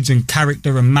attitudes and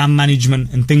character and man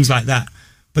management and things like that,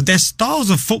 but their styles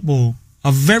of football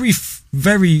are very,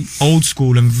 very old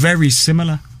school and very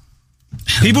similar.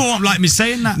 People won't like me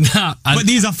saying that, but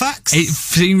these are facts. It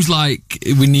seems like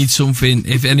we need something,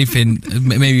 if anything,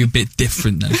 maybe a bit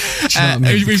different then.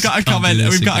 We've got a comment.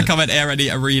 We've got a comment here I need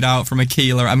to read out from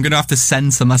Akila. I'm going to have to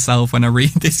censor myself when I read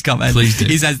this comment. Please do.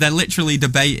 He says they're literally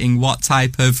debating what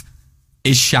type of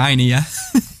is shinier.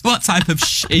 What type of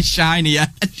is shinier?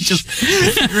 Just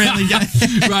really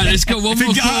right, let's go one more.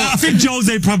 I think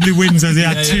Jose probably wins as he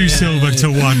had 2 silver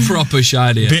to 1. Proper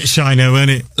shinier. Bit shinier,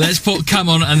 wasn't it? Let's put Cam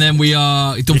on and then we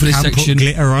are done for this section. Put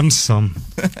glitter on some.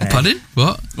 Pardon?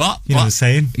 What? You know what I'm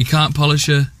saying? You can't polish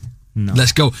a... No.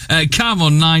 Let's go. Cam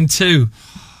on 9-2.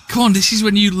 Come on, this is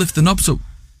when you lift the knobs up.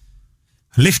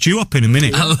 Lift you up in a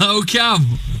minute. Hello, Cam.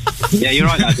 Yeah, you're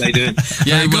right, lads. How you doing?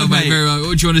 Yeah, good, mate. Very well.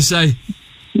 What do you want to say?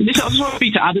 Listen, I just want to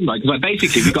speak to Adam, because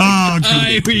basically we've got...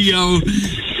 here we go.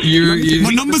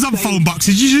 My number's on phone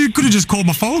boxes. You could have just called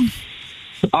my phone.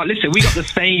 Listen, we got the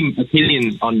same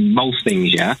opinion on most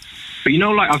things, yeah? But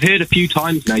I've heard a few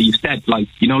times now you've said, with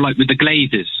the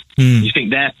Glazers, you think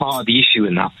they're part of the issue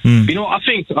in that. But you know what, I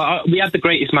think we had the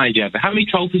greatest manager ever. How many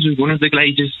trophies was one of the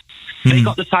Glazers? They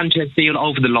got the Sanchez deal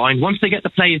over the line. Once they get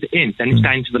the players in, then it's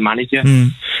down to the manager.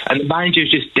 And the manager's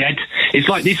just dead. It's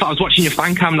like this. I was watching your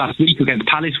fan cam last week against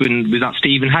Palace with that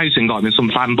Stephen Howson guy with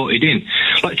some fan butted in.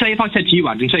 Like, say if I said to you,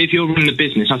 Adam, say if you're running the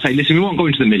business, I'd say, listen, we won't go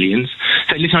into the millions.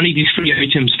 Say, listen, I need these 3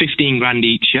 items, 15 grand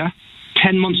each, yeah?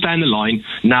 10 months down the line,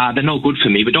 nah, they're no good for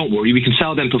me, but don't worry, we can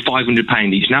sell them for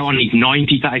 £500 each. Now I need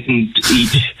 90,000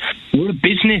 each. We're a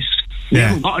business. We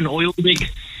haven't got an oil rig.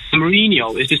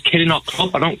 Mourinho is just killing our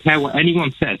club. I don't care what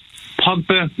anyone says.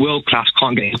 Pogba, world class,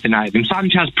 can't get anything out of him.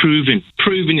 Sanchez, proven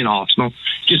in Arsenal,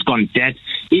 just gone dead.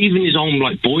 Even his own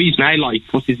boys now,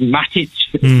 what's his Matic,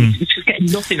 he's just getting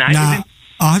nothing out of him.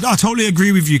 I totally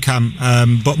agree with you, Cam.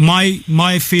 But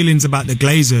my feelings about the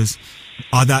Glazers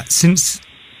are that since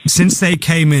they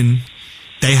came in,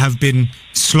 they have been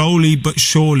slowly but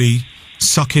surely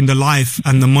sucking the life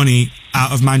and the money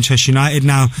out of Manchester United.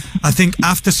 Now, I think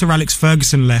after Sir Alex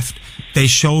Ferguson left, they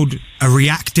showed a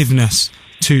reactiveness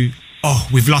to,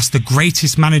 we've lost the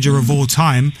greatest manager of all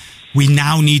time. We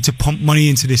now need to pump money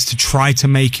into this to try to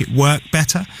make it work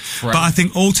better. Right. But I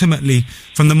think ultimately,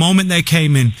 from the moment they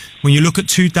came in, when you look at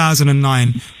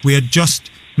 2009, we had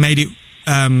just made it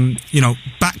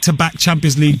back-to-back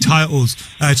Champions League titles,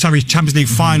 Champions League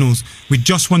finals. We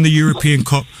just won the European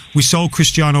Cup. We sold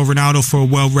Cristiano Ronaldo for a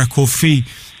world record fee.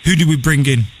 Who did we bring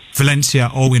in? Valencia,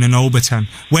 Owen and Obertan.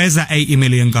 Where's that 80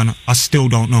 million gone? I still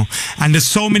don't know. And there's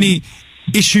so many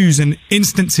issues and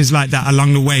instances like that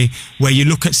along the way where you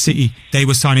look at City, they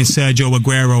were signing Sergio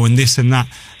Aguero and this and that.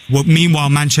 Well, meanwhile,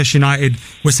 Manchester United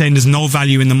were saying there's no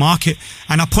value in the market.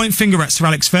 And I point finger at Sir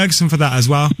Alex Ferguson for that as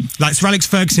well. Sir Alex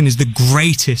Ferguson is the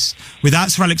greatest. Without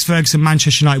Sir Alex Ferguson,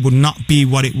 Manchester United would not be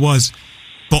what it was.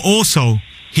 But also,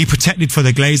 he protected for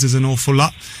the Glazers an awful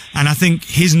lot. And I think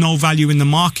his no value in the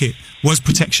market was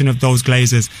protection of those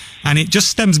Glazers. And it just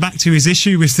stems back to his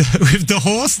issue with the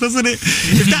horse, doesn't it?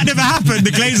 If that never happened,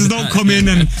 the Glazers don't come in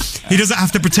and he doesn't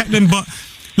have to protect them. But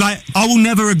like, I will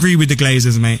never agree with the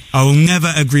Glazers, mate. I will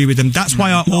never agree with them. That's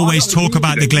why I always talk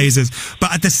about the Glazers.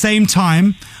 But at the same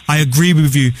time, I agree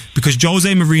with you, because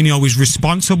Jose Mourinho is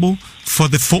responsible for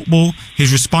the football.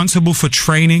 He's responsible for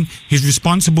training. He's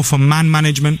responsible for man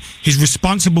management. He's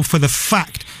responsible for the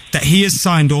fact that he has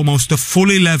signed almost a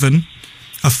full 11.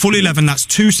 A full 11, that's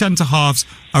 2 centre-halves,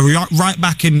 a right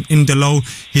back in Dalot.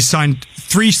 He's signed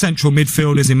 3 central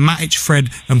midfielders in Matic, Fred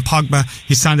and Pogba.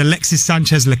 He signed Alexis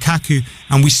Sanchez, Lukaku,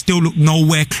 and we still look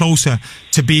nowhere closer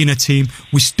to being a team.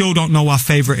 We still don't know our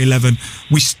favourite 11.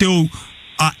 We still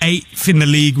are 8th in the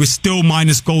league. We're still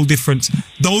minus goal difference.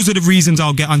 Those are the reasons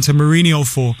I'll get onto Mourinho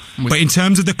for. But in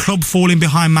terms of the club falling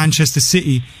behind Manchester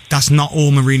City, that's not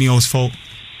all Mourinho's fault.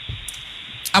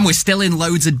 And we're still in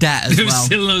loads of debt as well.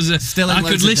 I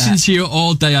could listen to you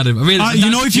all day, Adam. I mean,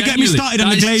 if you get me started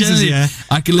on the Glazers,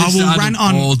 I can listen to Adam rant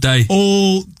on all day.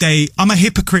 All day. I'm a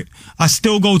hypocrite. I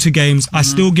still go to games. I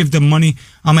still give them money.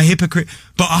 I'm a hypocrite.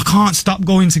 But I can't stop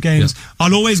going to games. Yeah.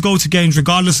 I'll always go to games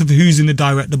regardless of who's in the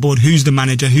director board, who's the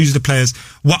manager, who's the players,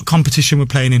 what competition we're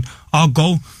playing in. I'll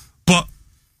go. But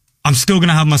I'm still going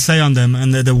to have my say on them,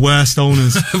 and they're the worst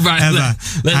owners ever.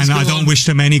 And I don't wish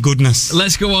them any goodness.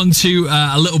 Let's go on to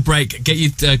a little break. Get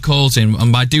your calls in,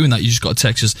 and by doing that, you just got to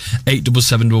text us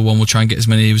 87711. We'll try and get as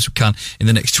many as we can in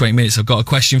the next 20 minutes. I've got a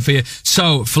question for you.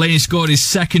 So, Fellaini scored his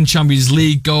second Champions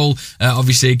League goal,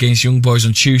 obviously against Young Boys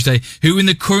on Tuesday. Who in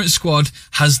the current squad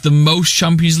has the most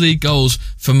Champions League goals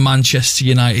for Manchester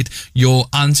United? Your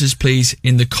answers, please,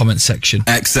 in the comment section.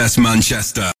 XS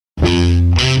Manchester.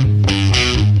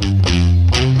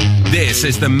 This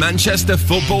is the Manchester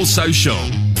Football Social.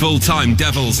 Full-time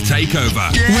Devils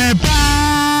takeover. We're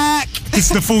back! It's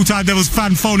the Full-Time Devils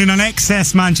fan phoning on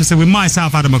XS Manchester with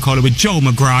myself, Adam McCullough, with Joe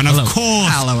McGrath. And of course,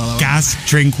 hello. Gaz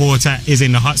Drinkwater is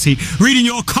in the hot seat reading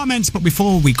your comments. But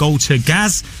before we go to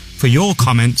Gaz for your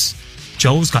comments,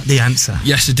 Joel's got the answer.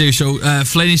 Yes, I do. So,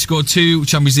 Fellaini scored 2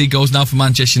 Champions League goals now for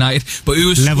Manchester United. But who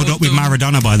has levelled up with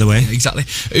Maradona, by the way. Yeah, exactly.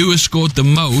 Who has scored the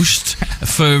most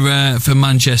for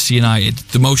Manchester United?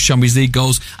 The most Champions League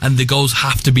goals, and the goals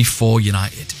have to be for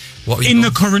United. What in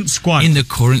the current squad? In the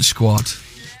current squad.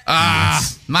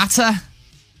 Mata? What are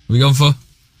we going for?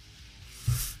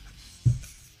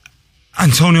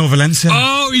 Antonio Valencia.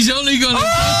 Oh, he's only got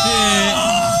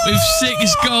it. With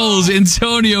 6 goals,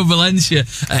 Antonio Valencia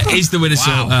is the winner.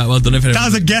 Wow. So, well done. That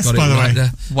was a guess, by the way. There.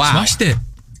 Wow. Smashed it.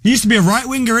 He used to be a right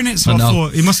winger, innit? So I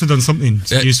thought he must have done something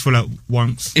useful at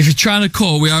once. If you're trying to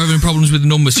call, we are having problems with the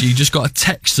number, so you just got to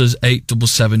text us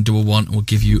 87711 and we'll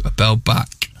give you a bell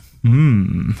back.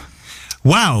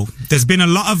 Wow, there's been a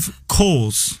lot of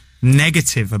calls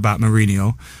negative about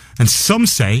Mourinho, and some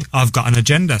say I've got an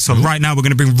agenda. So right now we're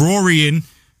going to bring Rory in,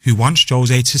 who wants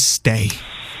Jose to stay.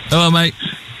 Hello, mate.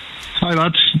 Hi,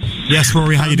 lads. Yes,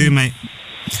 Rory, how you doing, mate?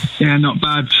 Yeah, not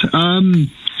bad.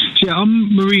 Yeah, I'm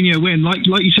Mourinho win. Like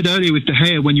you said earlier with De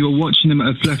Gea when you were watching him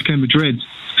at Atletico Madrid.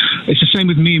 It's the same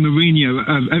with me and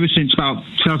Mourinho. Ever since about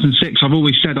 2006, I've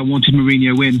always said I wanted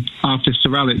Mourinho win after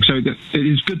Sir Alex. So it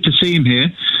is good to see him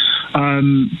here.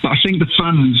 But I think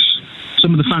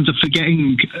some of the fans are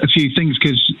forgetting a few things,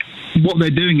 because what they're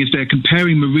doing is they're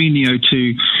comparing Mourinho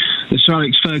to the Sir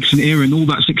Alex Ferguson era and all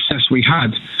that success we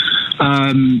had.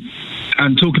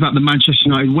 And talk about the Manchester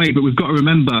United way, but we've got to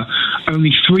remember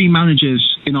only 3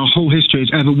 managers in our whole history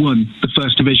has ever won the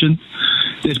First Division.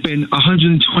 There's been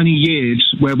 120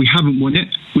 years where we haven't won it.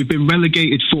 We've been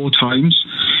relegated 4 times.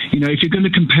 You know, if you're going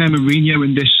to compare Mourinho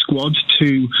in this squad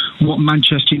to what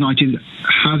Manchester United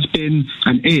has been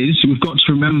and is, we've got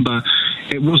to remember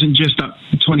it wasn't just that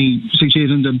 26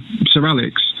 years under Sir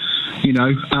Alex. You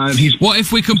know, what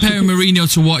if we compare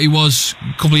Mourinho to what he was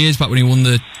a couple of years back when he won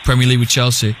the Premier League with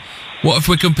Chelsea? What if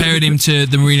we're comparing him to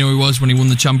the Mourinho he was when he won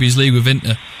the Champions League with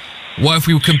Inter? What if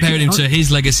we were comparing him to his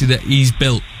legacy that he's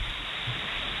built?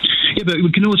 Yeah, but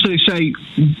we can also say,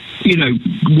 you know,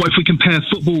 what if we compare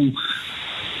football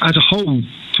as a whole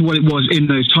to what it was in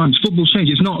those times? Football's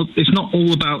changed. It's not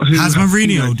all about who has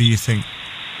Mourinho. Do you think?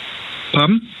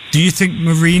 Pardon? Do you think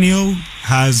Mourinho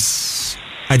has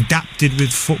adapted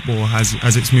with football as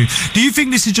it's moved? Do you think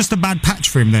this is just a bad patch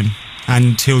for him then,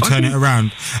 and he'll turn it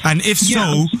around? And if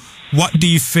so, what do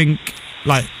you think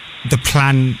like the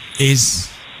plan is?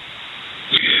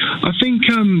 I think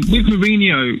with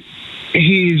Mourinho,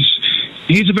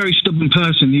 he's a very stubborn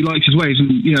person. He likes his ways,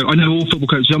 and you know, I know all football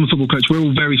coaches. I'm a football coach. We're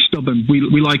all very stubborn.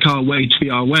 We like our way to be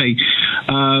our way.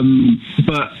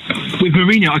 But with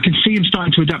Mourinho, I can see him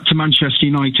starting to adapt to Manchester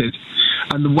United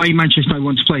and the way Manchester United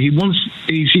want to play.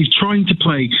 He's trying to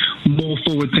play more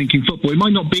forward-thinking football. It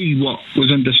might not be what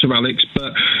was under Sir Alex,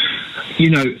 but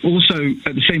also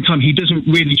at the same time, he doesn't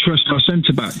really trust our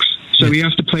centre-backs. So he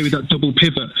has to play with that double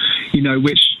pivot,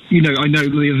 which, I know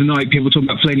the other night people talking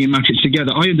about Fellaini and Matic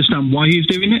together. I understand why he's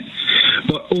doing it,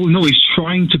 but all in all, he's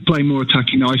trying to play more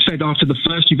attacking. Now, I said after the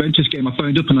first Juventus game, I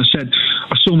phoned up and I said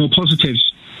I saw more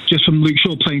positives just from Luke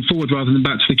Shaw playing forward rather than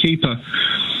back to the keeper.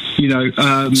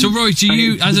 So Roy, do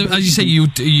you, as you say, you're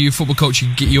a football coach,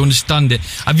 you understand it.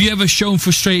 Have you ever shown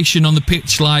frustration on the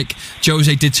pitch like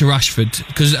Jose did to Rashford?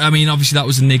 Because obviously that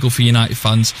was a niggle for United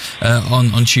fans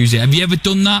on Tuesday. Have you ever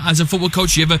done that as a football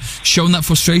coach? Have you ever shown that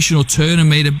frustration or turn and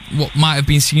made what might have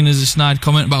been seen as a snide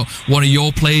comment about one of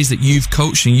your players that you've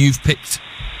coached and you've picked?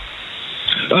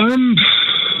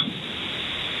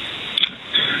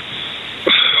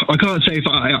 I can't say if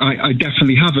I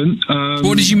definitely haven't.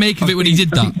 What did you make of it when he did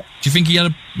that? Do you think he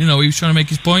had he was trying to make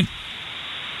his point?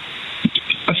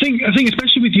 I think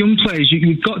especially with young players,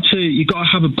 you've got to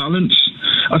have a balance.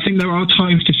 I think there are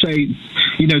times to say,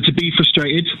 to be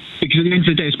frustrated, because at the end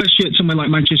of the day, especially at somewhere like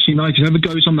Manchester United, whoever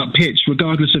goes on that pitch,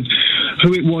 regardless of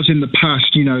who it was in the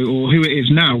past, or who it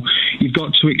is now, you've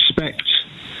got to expect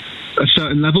a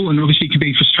certain level, and obviously you can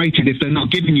be frustrated if they're not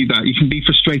giving you that. You can be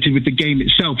frustrated with the game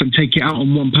itself and take it out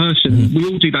on one person. We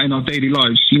all do that in our daily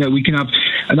lives. We can have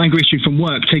an angry issue from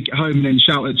work, take it home and then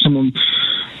shout at someone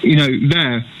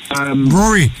there.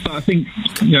 Rory, but I think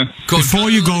before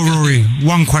you go, Rory,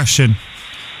 one question.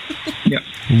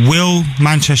 Will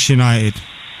Manchester United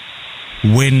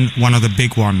win one of the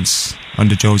big ones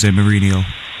under Jose Mourinho?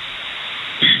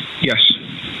 Yes.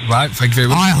 Right, thank you very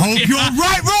much. I hope you're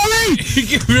right, Rory!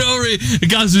 Rory,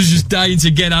 Gaz was just dying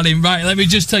to get at him. Right, let me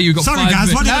just tell you, we've got 5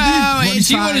 minutes. What did I do? What did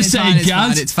you want to say,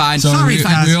 Gaz? It's fine. Sorry,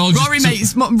 Gaz.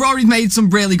 Rory made some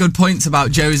really good points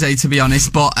about Jose, to be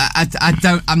honest, but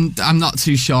I'm not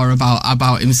too sure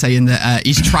about him saying that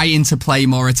he's trying to play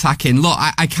more attacking. Look,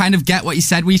 I kind of get what he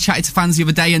said. We chatted to fans the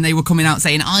other day and they were coming out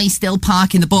saying, he's still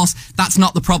parking the bus. That's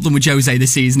not the problem with Jose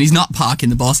this season. He's not parking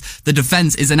the bus. The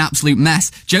defence is an absolute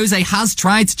mess. Jose has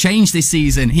tried to change this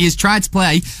season. He has tried to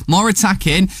play more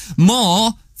attacking,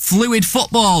 more fluid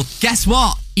football. Guess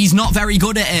what? He's not very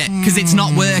good at it because it's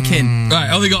not working.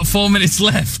 Right, only got 4 minutes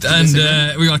left,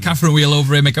 and we got Catherine Wheel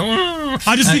over here making.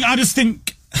 I just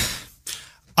think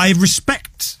I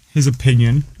respect his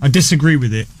opinion. I disagree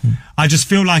with it. I just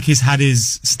feel like he's had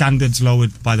his standards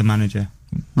lowered by the manager.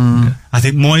 I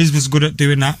think Moyes was good at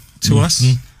doing that to us,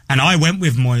 and I went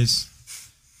with Moyes.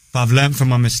 But I've learned from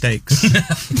my mistakes.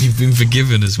 You've been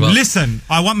forgiven as well. Listen,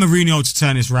 I want Mourinho to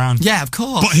turn this round. Yeah, of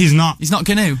course. But he's not. He's not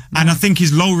going to. And I think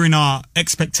he's lowering our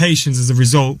expectations as a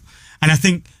result. And I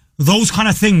think those kind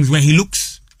of things where he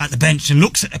looks at the bench and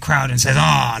looks at the crowd and says,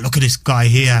 look at this guy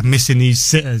here missing these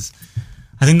sitters.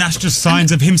 I think that's just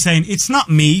signs of him saying, it's not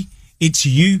me, it's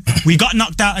you. We got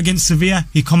knocked out against Sevilla.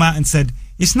 He come out and said,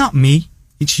 it's not me,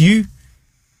 it's you.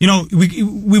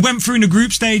 We went through in the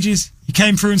group stages. He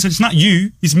came through and said, it's not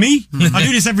you, it's me. I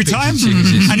do this every time.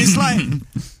 And it's like,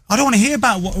 I don't want to hear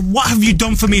about what have you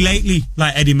done for me lately,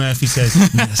 like Eddie Murphy says.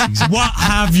 Yes, exactly. What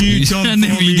have you done for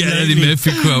me lately? Eddie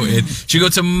Murphy quoted. Should we go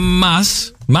to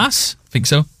Mas? Mas? I think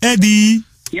so. Eddie.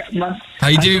 Yeah, Mas. How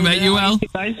you doing, mate? You well?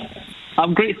 Guys?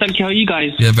 I'm great, thank you. How are you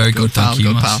guys? Yeah, very good, thank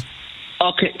you, Mas.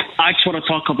 Okay, I just want to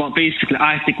talk about basically,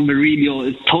 I think Mourinho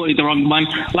is totally the wrong man.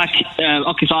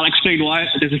 So I'll explain why.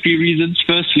 There's a few reasons.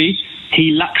 Firstly, he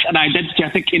lacks an identity.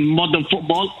 I think in modern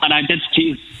football, an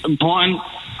identity is important.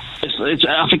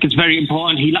 I think it's very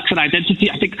important. He lacks an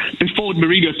identity. I think before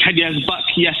Mourinho, 10 years back,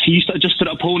 yes, he used to adjust to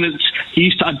the opponents. He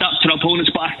used to adapt to the opponents.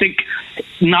 But I think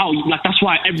now, that's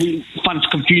why every fan's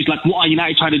confused. What are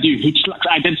United trying to do? He just lacks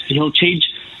identity. He'll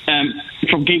change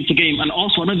from game to game. And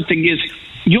also another thing is,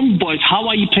 young boys, how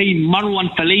are you playing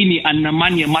Marwan Fellaini and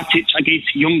Nemanja Matic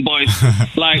against young boys?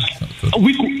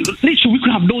 We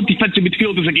could have no defensive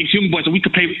midfielders against young boys and we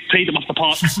could play them off the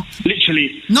park.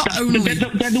 Literally. Not only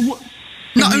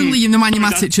Nemanja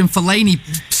Matic and Fellaini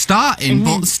starting,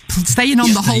 but staying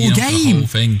on the whole game. The whole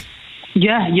thing.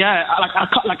 Yeah.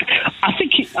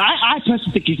 I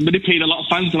personally think he's manipulated a lot of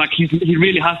fans. He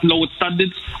really has lowered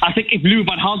standards. I think if Louis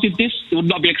van Gaal did this, it would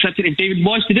not be accepted. If David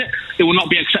Moyes did it will not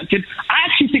be accepted. I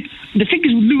actually think the thing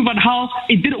is with Louis van Gaal,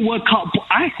 it didn't work out. But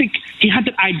I think he had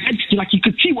an identity. You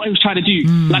could see what he was trying to do.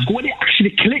 When it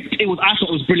actually clicked, I thought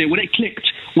it was brilliant. When it clicked,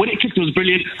 it was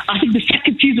brilliant. I think the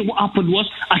second season, what happened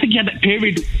was, I think he had that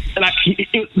period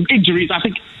injuries. I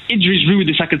think injuries ruined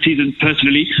the second season.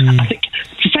 Personally, I think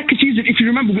to second season, if you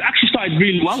remember, we actually started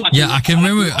really well. Yeah, I can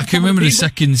remember the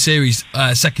second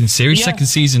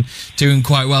season doing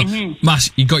quite well. Mass,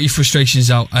 you got your frustrations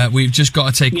out. We've just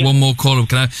got to take one more call.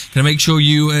 Can I make sure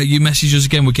you message us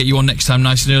again? We'll get you on next time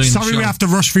nice and early. Sorry, we have to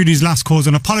rush through these last calls,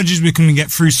 and apologies we couldn't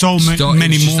get through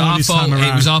many more this time around.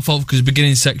 It was our fault because the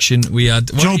beginning section we had.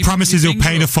 Joe promises he'll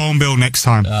pay the phone bill next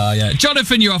time. Yeah,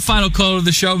 Jonathan, you're our final caller of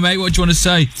the show, mate. What do you want to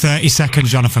say? 30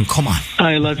 seconds, Jonathan. Come on.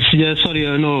 Hi, lads. Yeah, sorry,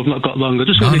 no, I've not got long. I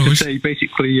just wanted to say,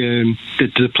 basically,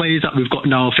 the players that we've got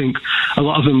now, I think a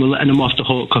lot of them are letting them off the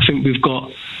hook. I think we've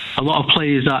got a lot of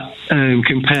players that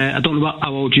compare. I don't know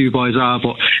how old you boys are,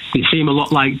 but they seem a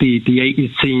lot like the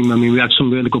 80s team. I mean, we had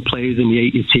some really good players in the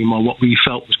 80s team, or what we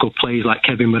felt was good players like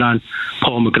Kevin Moran,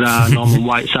 Paul McGrath, Norman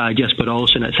Whiteside, Jesper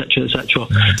Olsen, etc., etc.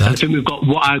 And I think we've got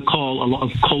what I call a lot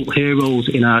of cult heroes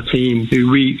in our team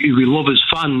who we love as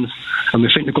fans, and we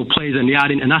think they're good players, and they are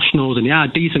internationals, and they are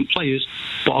decent players,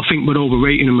 but I think we're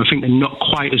overrating them. I think they're not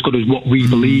quite as good as what we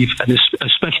believe, and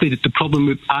especially the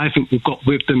problem I think we've got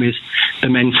with them is the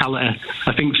mentality.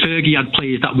 I think Fergie had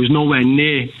players that was nowhere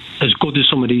near as good as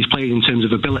some of these players in terms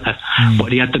of ability,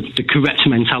 but he had the correct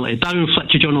mentality. Darren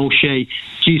Fletcher, John O'Shea,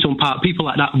 Ji-Sung Park, people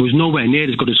like that was nowhere near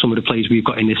as good as some of the players we've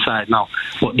got in this side now,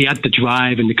 but they had the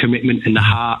drive and the commitment and the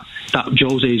heart that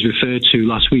Jose has referred to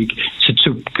last week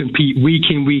to compete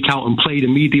week in, week out and play the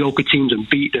mediocre teams and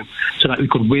beat them so that we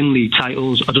could win league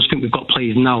titles. I just think we've got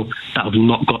players now that have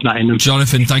not got that in them.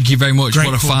 Jonathan, thank you very much.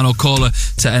 What a final caller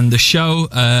to end the show.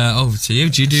 Over to you.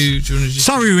 Do you want to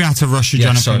Sorry we had to rush you,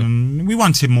 Jonathan. Sorry. We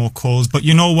wanted more calls, but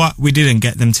you know what? We didn't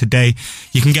get them today.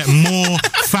 You can get more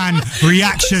fan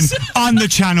reaction on the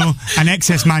channel, and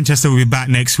XS Manchester will be back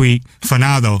next week. For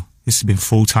now, though, this has been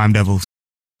Full Time Devils.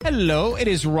 Hello, it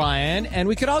is Ryan, and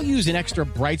we could all use an extra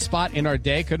bright spot in our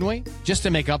day, couldn't we? Just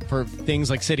to make up for things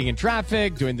like sitting in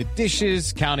traffic, doing the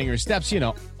dishes, counting your steps,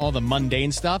 all the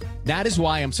mundane stuff. That is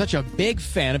why I'm such a big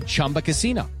fan of Chumba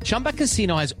Casino. Chumba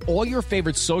Casino has all your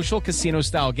favorite social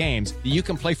casino-style games that you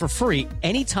can play for free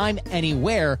anytime,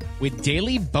 anywhere with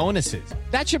daily bonuses.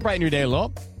 That should brighten your day a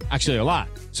little. Actually, a lot.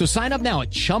 So sign up now at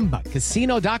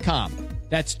ChumbaCasino.com.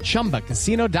 That's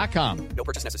ChumbaCasino.com. No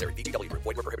purchase necessary. VGW Group.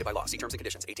 Void where prohibited by law. See terms and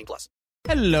conditions. 18+.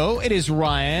 Hello, it is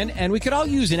Ryan, and we could all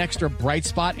use an extra bright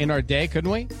spot in our day, couldn't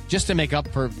we? Just to make up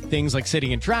for things like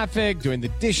sitting in traffic, doing the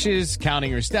dishes, counting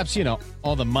your steps,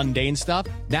 all the mundane stuff.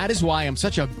 That is why I'm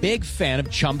such a big fan of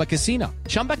Chumba Casino.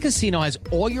 Chumba Casino has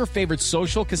all your favorite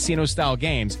social casino-style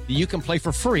games that you can play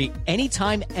for free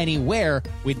anytime, anywhere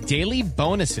with daily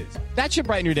bonuses. That should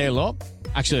brighten your day a little.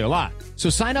 Actually, a lot. So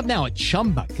sign up now at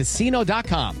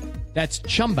ChumbaCasino.com. That's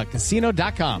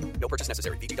ChumbaCasino.com. No purchase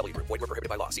necessary. VGW Group. Void where prohibited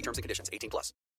by law. See terms and conditions. 18+.